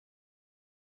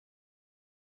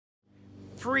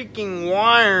freaking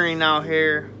wiring out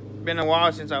here. Been a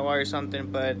while since I wired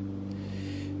something, but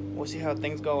we'll see how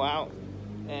things go out.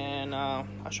 And I'll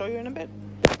show you in a bit.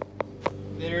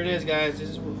 There it is, guys. This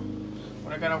is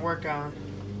what I gotta work on.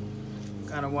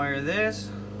 Gotta wire this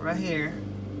right here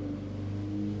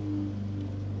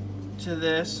to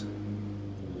this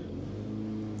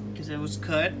because it was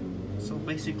cut. So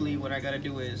basically what I gotta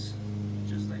do is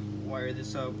just like wire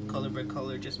this up color by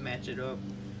color, just match it up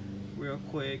real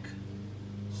quick,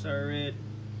 stir it,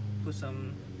 put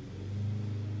some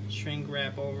shrink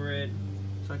wrap over it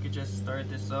so I could just start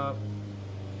this up.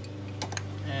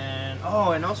 And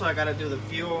oh, and also I gotta do the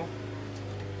fuel.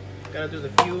 Gotta do the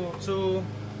fuel too.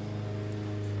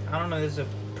 I don't know if this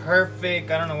is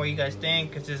perfect. I don't know what you guys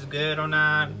think. Is this good or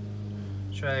not?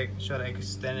 Should I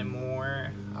extend it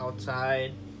more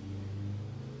outside?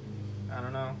 I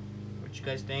don't know. What you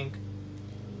guys think?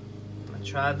 I'm gonna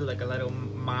try to do like a little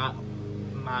mile,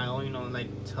 you know, like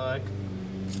tuck.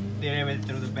 Get everything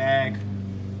through the bag.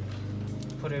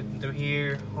 Put it through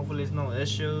here. Hopefully there's no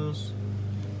issues.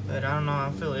 But I don't know.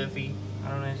 I feel iffy. I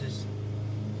don't know. Is this,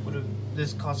 would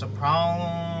this cause a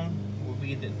problem?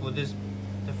 Would this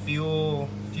the fuel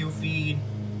feed?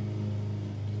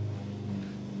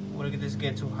 Would this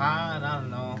get too hot? I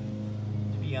don't know.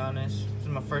 To be honest, this is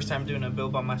my first time doing a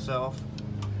build by myself.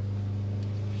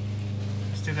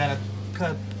 Still gotta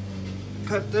cut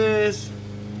this.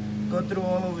 Go through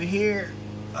all over here.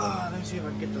 Let me see if I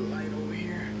can get the light over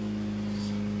here.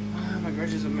 My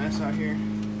garage is a mess out here.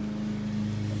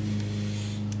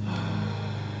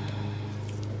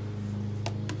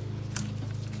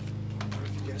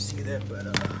 You gotta see that, but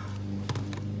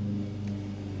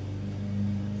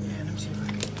yeah, let me see if I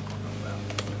can.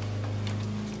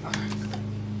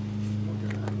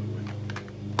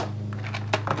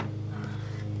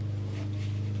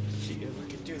 See if I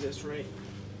can do this right.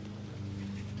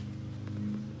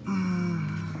 I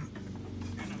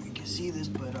don't know if you can see this,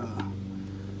 but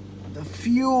the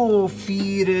fuel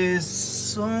feed is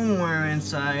somewhere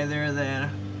inside there that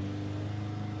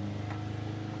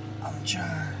I'm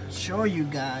trying to show you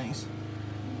guys.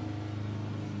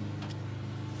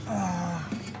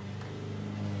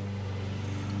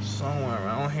 Somewhere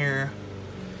around here.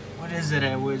 What is it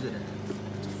at? Where is it at?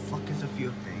 What the fuck is the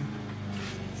fuel thing?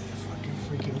 If I can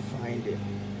freaking find it.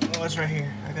 Oh, it's right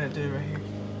here. I gotta do it right here.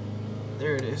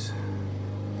 There it is.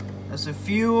 That's a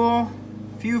fuel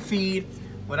feed.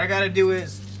 What I gotta do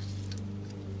is,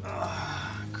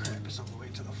 crap, it's all the way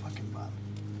to the fucking bottom.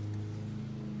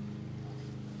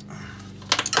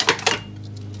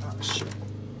 Oh shit.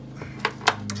 What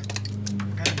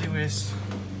I gotta do is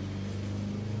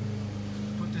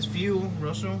put this fuel,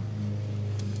 Russell,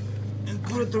 and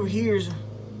put it through here.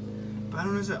 But I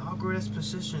don't know, it's an awkward ass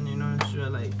position, you know? Should I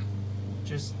like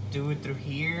just do it through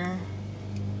here?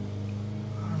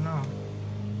 I don't know.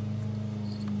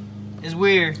 It's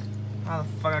weird. How the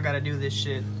fuck I gotta do this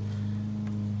shit?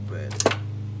 But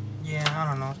yeah, I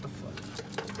don't know what the fuck.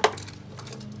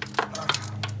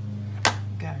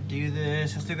 Gotta do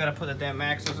this. I still gotta put the damn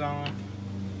axles on.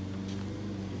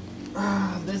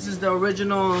 This is the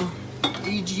original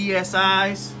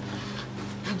EGSI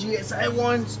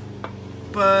ones,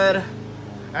 but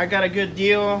I got a good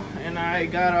deal, and I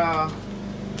got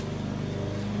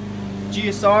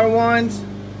GSR ones.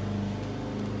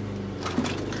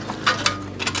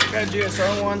 Got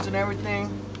GSR ones and everything.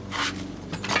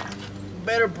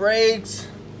 Better brakes,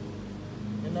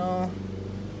 you know.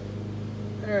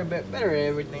 Better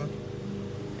everything.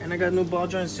 And I got new ball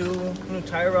joints too, new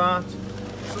tie rods.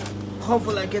 So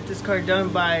hopefully I get this car done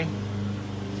by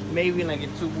maybe like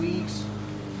in 2 weeks.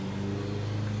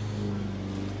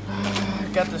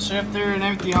 Got the shifter and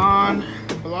everything on,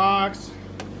 blocks.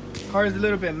 Car's a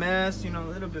little bit messy, you know,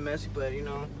 a little bit messy, but you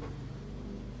know,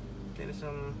 getting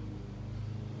some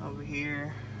over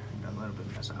here. Got a little bit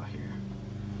of mess out here.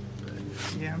 But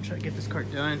yeah, I'm trying to get this car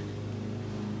done.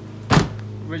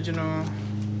 Original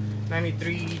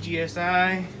 93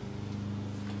 EGSI.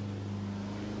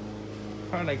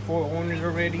 Probably like 4 owners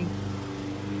already.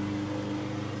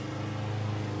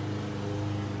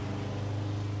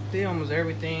 Did almost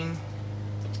everything.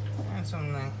 And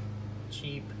something like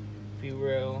cheap,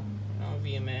 fuel, you know,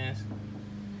 VMS.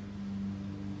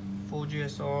 Full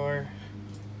GSR.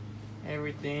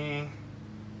 Everything.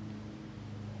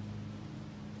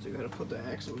 So you gotta put the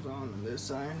axles on this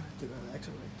side. You got the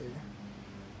axle right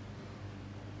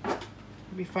there.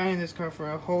 I'll be finding this car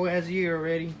for a whole ass year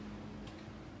already.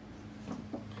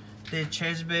 Did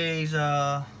Chesbay's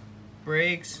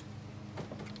brakes.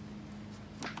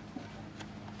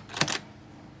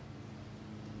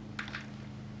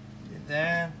 Did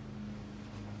that.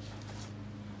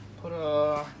 Put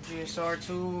a GSR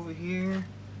 2 over here.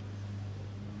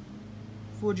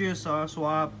 Full GSR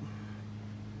swap.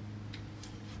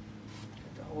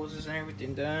 Got the hoses and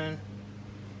everything done.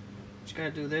 Just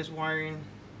gotta do this wiring.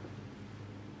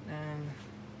 And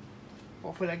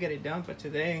hopefully I get it done for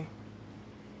today.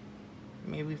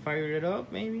 Maybe fire it up,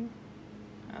 maybe.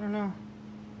 I don't know.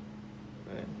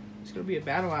 But it's gonna be a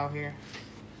battle out here.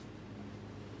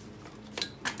 It's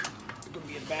gonna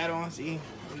be a battle. See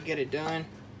if we get it done.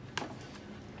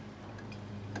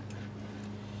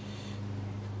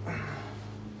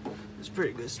 It's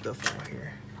pretty good stuff out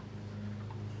here.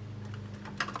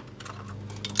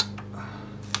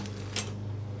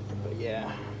 But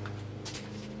yeah,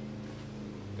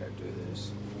 gotta do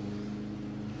this.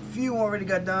 Few already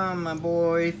got done. My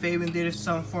boy Fabian did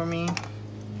something for me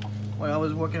while I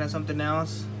was working on something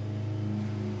else.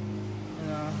 You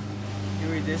know, he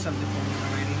already did something for me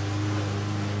already.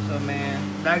 So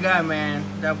man, that guy, man,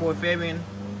 that boy Fabian,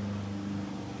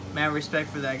 man, respect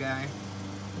for that guy.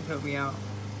 He helped me out.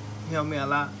 He helped me a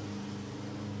lot.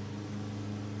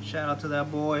 Shout out to that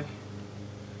boy.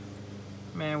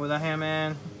 Man, without him,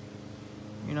 man,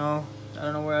 you know, I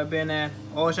don't know where I've been at.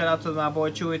 Oh, shout out to my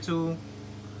boy Chewy too.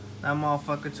 That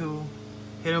motherfucker too.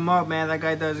 Hit him up, man. That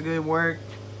guy does good work.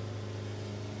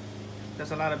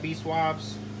 Does a lot of B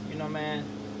swaps. You know, man.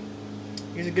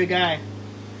 He's a good guy.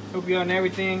 Hook you out and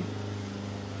everything.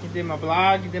 He did my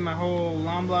blog. He did my whole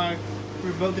lawn blog.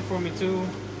 Rebuilt it for me too.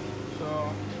 So,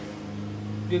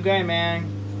 good guy, man.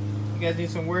 You guys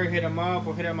need some work, hit him up.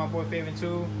 Or hit up my boy Fabian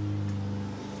too.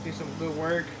 Do some good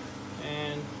work.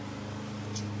 And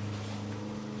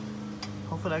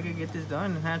hopefully I can get this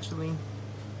done naturally.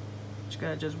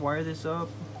 Just wire this up,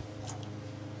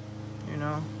 you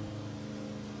know.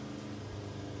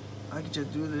 I could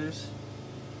just do this.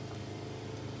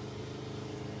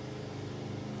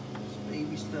 It's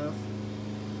baby stuff.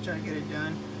 Try to get it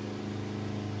done.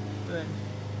 But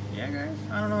yeah, guys,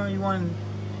 I don't know.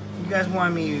 You guys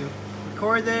want me to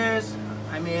record this?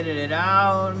 I may edit it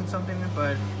out and something,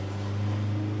 but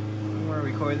I'm gonna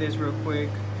record this real quick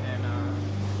and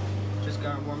just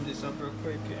gotta warm this up real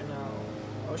quick and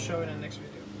I'll show it in the next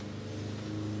video.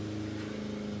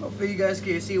 Hopefully you guys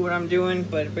can see what I'm doing,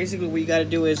 but basically what you gotta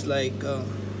do is like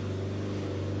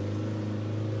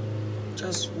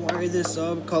just wire this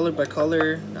up color by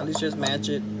color, at least just match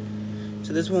it.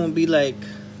 So this one will be like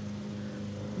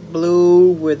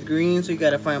blue with green, so you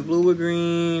gotta find blue with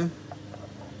green.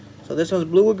 So this one's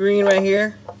blue with green right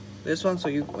here. This one,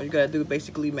 so what you gotta do is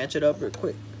basically match it up real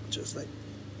quick, just like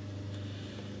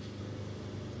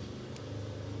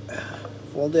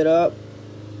fold it up.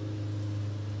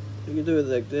 You can do it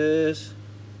like this.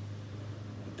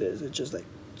 It just like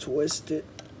twist it.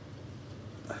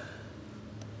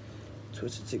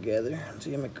 Twist it together so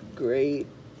you make a great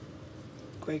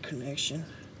connection.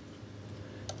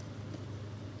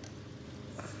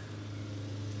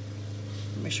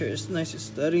 Make sure it's nice and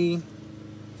steady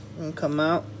and come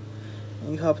out.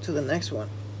 And you hop to the next one.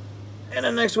 And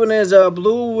the next one is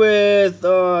blue with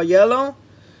yellow.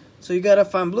 So you gotta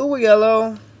find blue with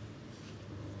yellow.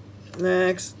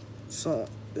 Next, so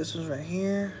this one's right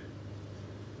here.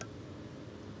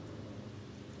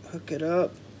 Hook it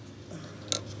up.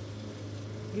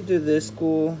 You do this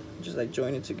cool, just like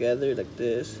join it together like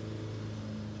this.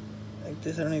 Like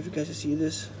this. I don't know if you guys can see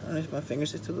this. I don't know if my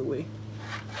fingers is to the way.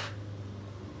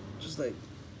 Just like,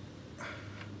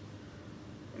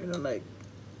 you know, like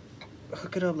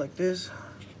hook it up like this.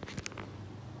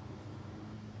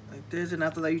 Like this, and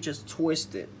after that you just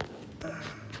twist it.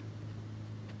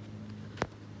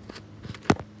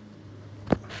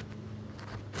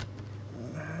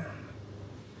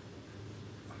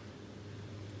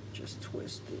 Just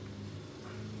twist it.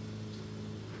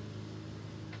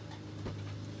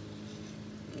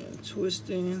 And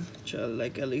twisting, try to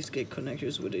like at least get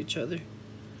connectors with each other.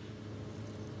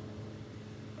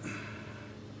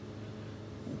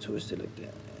 And twist it like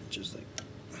that, just like.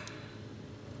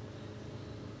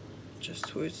 Just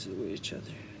twist it with each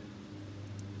other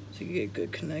so you get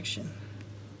good connection.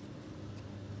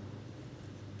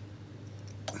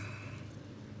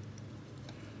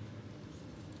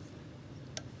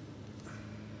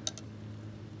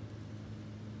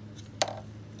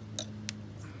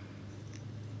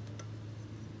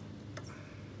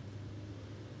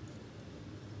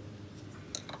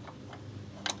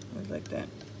 Like that.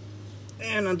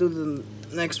 And I'll do the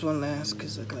next one last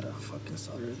because I gotta fucking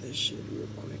solder this shit real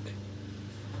quick.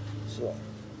 So,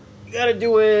 you gotta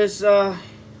do is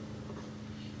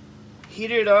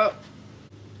heat it up.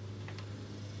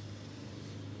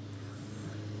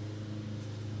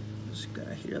 Just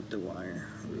gotta heat up the wire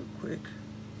real quick.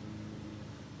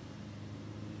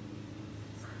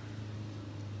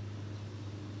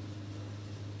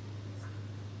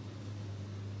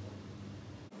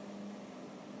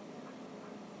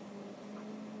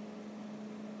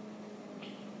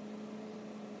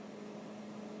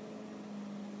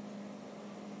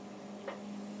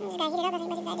 just gotta heat it up. That's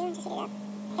what you gotta do. Just heat it up.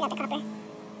 Hit up the copper.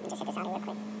 And just hit the solder real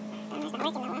quick. I don't know, it's not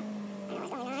working that well. I don't know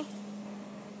what's going on.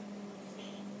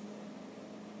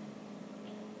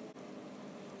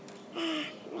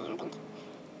 Man, I don't think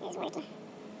it is working.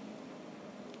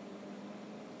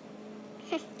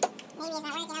 Maybe it's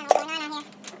not working. I don't know what's going on out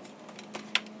here.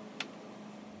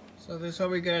 So this is what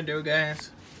we're gonna do,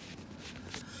 guys.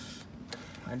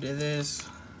 I did this,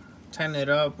 tighten it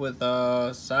up with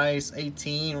a size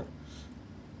 18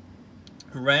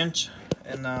 wrench,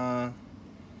 and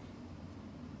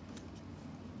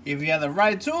if you have the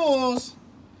right tools,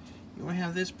 you won't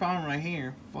have this problem right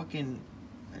here. Fucking,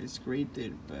 I scraped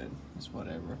it, but it's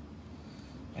whatever.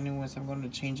 Anyways, I'm going to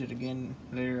change it again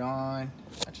later on.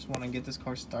 I just want to get this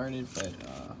car started, but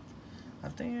I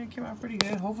think it came out pretty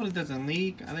good. Hopefully it doesn't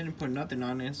leak. I didn't put nothing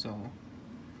on it, so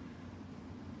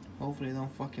hopefully it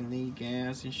don't fucking leak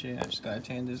gas and shit. I just gotta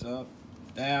turn this up,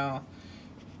 down,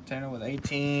 turn it with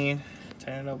 18,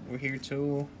 turn it up over here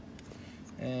too,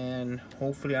 and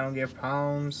hopefully I don't get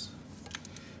problems.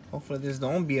 Hopefully this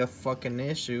don't be a fucking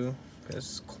issue, cause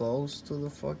it's close to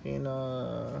the fucking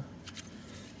the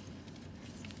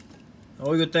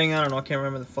only good thing, I don't know, I can't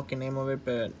remember the fucking name of it,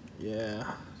 but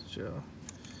yeah, sure.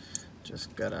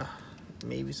 Just gotta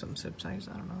maybe some zip ties,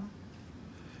 I don't know.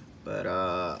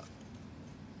 But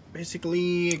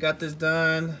basically, I got this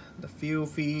done. The fuel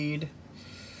feed.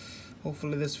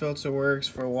 Hopefully this filter works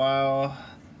for a while.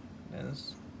 And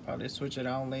probably switch it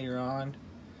out later on. I'm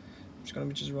just gonna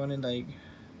be just running like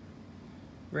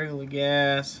regular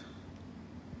gas,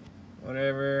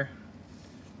 whatever.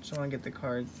 Just wanna get the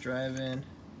car driving.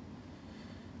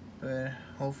 But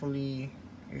hopefully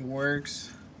it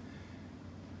works.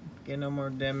 Get no more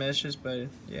damn issues, but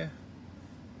yeah.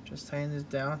 Just tighten this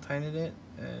down, tighten it,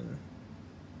 and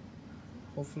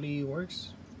hopefully it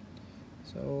works.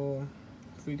 So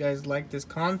if you guys like this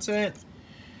content,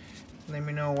 let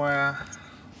me know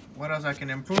what else I can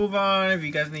improve on. If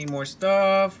you guys need more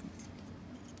stuff,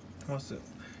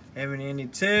 having any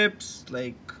tips,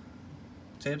 like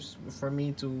tips for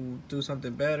me to do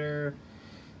something better.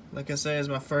 Like I said, it's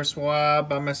my first swap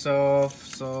by myself,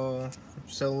 so I'm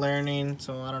still learning,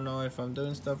 so I don't know if I'm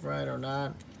doing stuff right or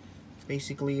not.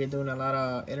 Basically, you're doing a lot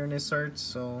of internet search,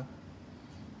 so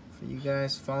for you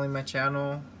guys following my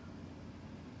channel,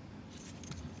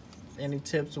 any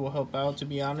tips will help out, to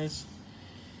be honest.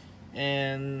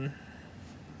 And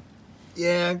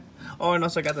yeah, oh, and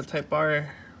also I got the Type R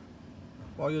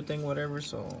volume thing, whatever,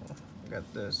 so I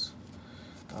got this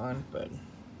on, but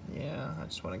yeah, I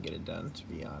just want to get it done, to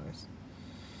be honest,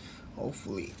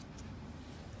 hopefully.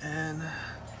 And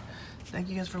thank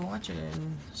you guys for watching,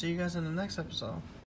 and see you guys in the next episode.